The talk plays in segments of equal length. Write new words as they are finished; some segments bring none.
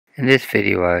In this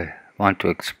video I want to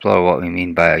explore what we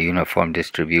mean by a uniform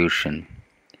distribution.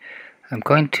 I'm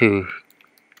going to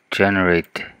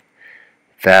generate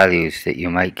values that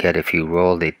you might get if you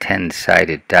rolled a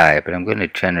 10-sided die, but I'm going to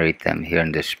generate them here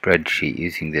in this spreadsheet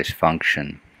using this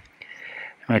function.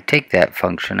 I'm going to take that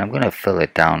function, I'm going to fill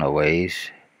it down a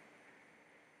ways,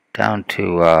 down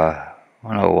to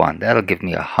 101. That'll give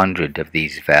me 100 of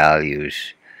these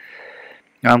values.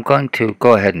 Now I'm going to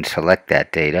go ahead and select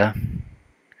that data.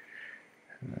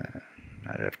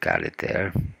 I've got it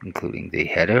there, including the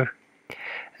header.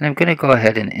 And I'm going to go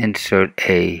ahead and insert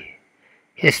a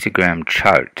histogram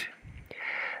chart.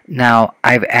 Now,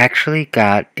 I've actually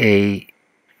got a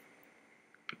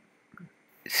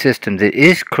system that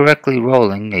is correctly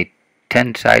rolling a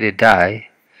 10-sided die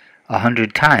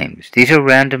 100 times. These are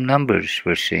random numbers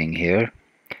we're seeing here.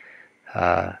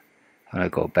 I'm going to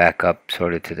go back up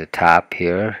sort of to the top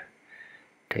here.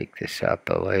 Take this up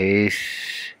a ways.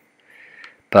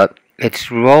 But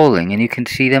it's rolling, and you can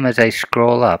see them as I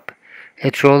scroll up.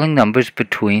 It's rolling numbers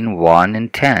between 1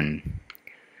 and 10.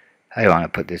 I want to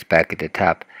put this back at the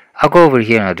top. I'll go over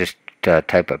here and I'll just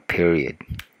type a period.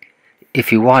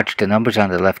 If you watch, the numbers on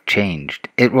the left changed.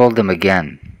 It rolled them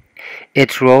again.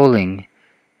 It's rolling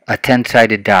a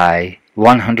 10-sided die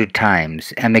 100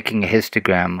 times and making a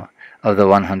histogram of the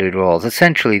 100 rolls.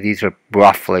 Essentially, these are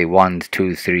roughly 1s,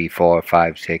 2s, 3s, 4s,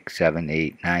 5s, 6s, 7s,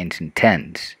 8s, 9s, and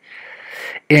 10s.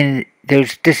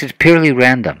 This is purely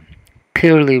random.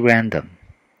 Purely random.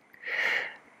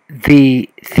 The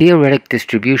theoretic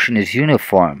distribution is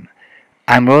uniform.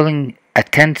 I'm rolling a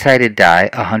 10-sided die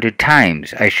 100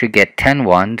 times. I should get 10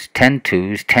 1s, 10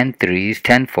 2s, 10 3s,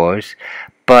 10 4s,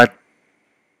 but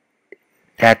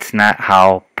that's not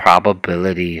how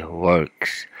probability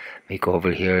works. Let me go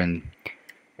over here and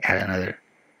add another.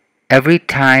 Every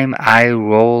time I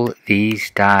roll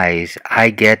these dies, I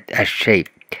get a shape.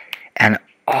 And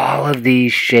all of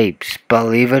these shapes,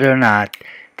 believe it or not,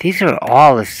 these are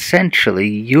all essentially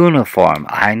uniform.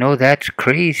 I know that's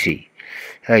crazy.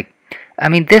 I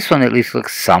mean, this one at least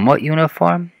looks somewhat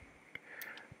uniform.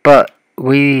 But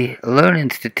we learn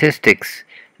in statistics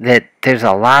that there's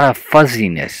a lot of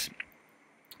fuzziness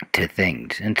to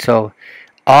things. And so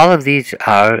all of these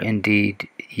are indeed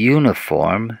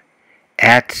uniform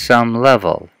at some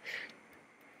level.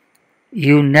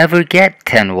 You never get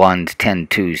 10 1s, 10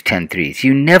 2s, 10 3s.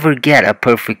 You never get a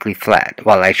perfectly flat.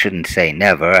 Well, I shouldn't say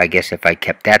never. I guess if I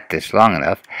kept at this long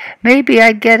enough, maybe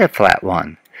I'd get a flat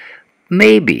one.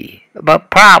 Maybe. But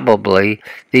probably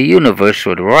the universe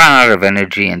would run out of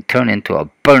energy and turn into a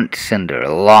burnt cinder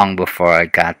long before I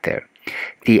got there.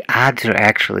 The odds are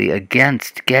actually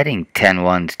against getting 10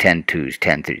 1s, 10 2s,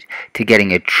 10 3s, to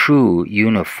getting a true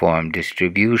uniform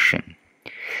distribution.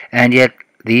 And yet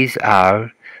these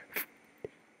are,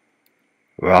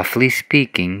 roughly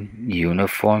speaking,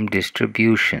 uniform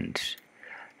distributions.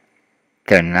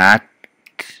 They're not,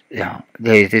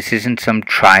 this isn't some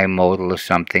trimodal or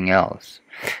something else.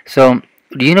 So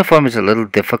the uniform is a little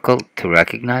difficult to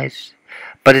recognize,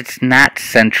 but it's not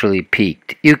centrally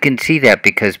peaked. You can see that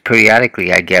because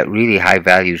periodically I get really high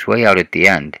values way out at the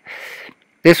end.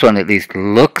 This one at least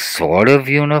looks sort of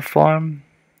uniform.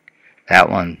 That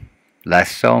one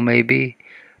less so maybe.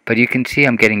 But you can see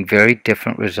I'm getting very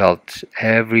different results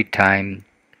every time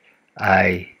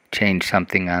I change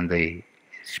something on the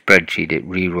spreadsheet. It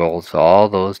re-rolls all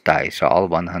those dice, all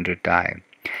 100 die.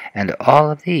 And all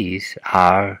of these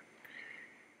are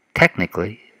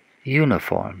technically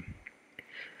uniform.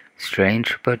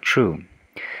 Strange but true.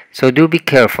 So do be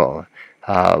careful.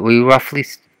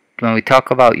 When we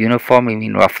talk about uniform, we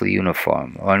mean roughly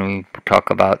uniform. When we talk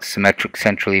about symmetric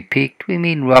centrally peaked, we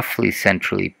mean roughly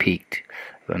centrally peaked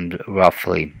and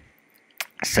roughly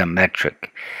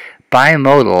symmetric.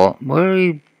 Bimodal,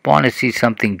 we want to see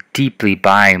something deeply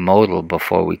bimodal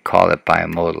before we call it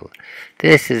bimodal.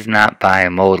 This is not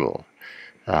bimodal.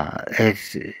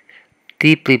 It's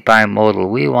deeply bimodal.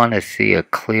 We want to see a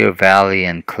clear valley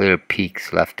and clear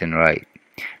peaks left and right.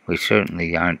 We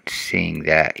certainly aren't seeing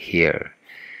that here.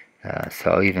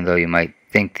 So even though you might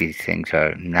think these things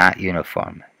are not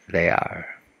uniform, they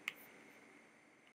are.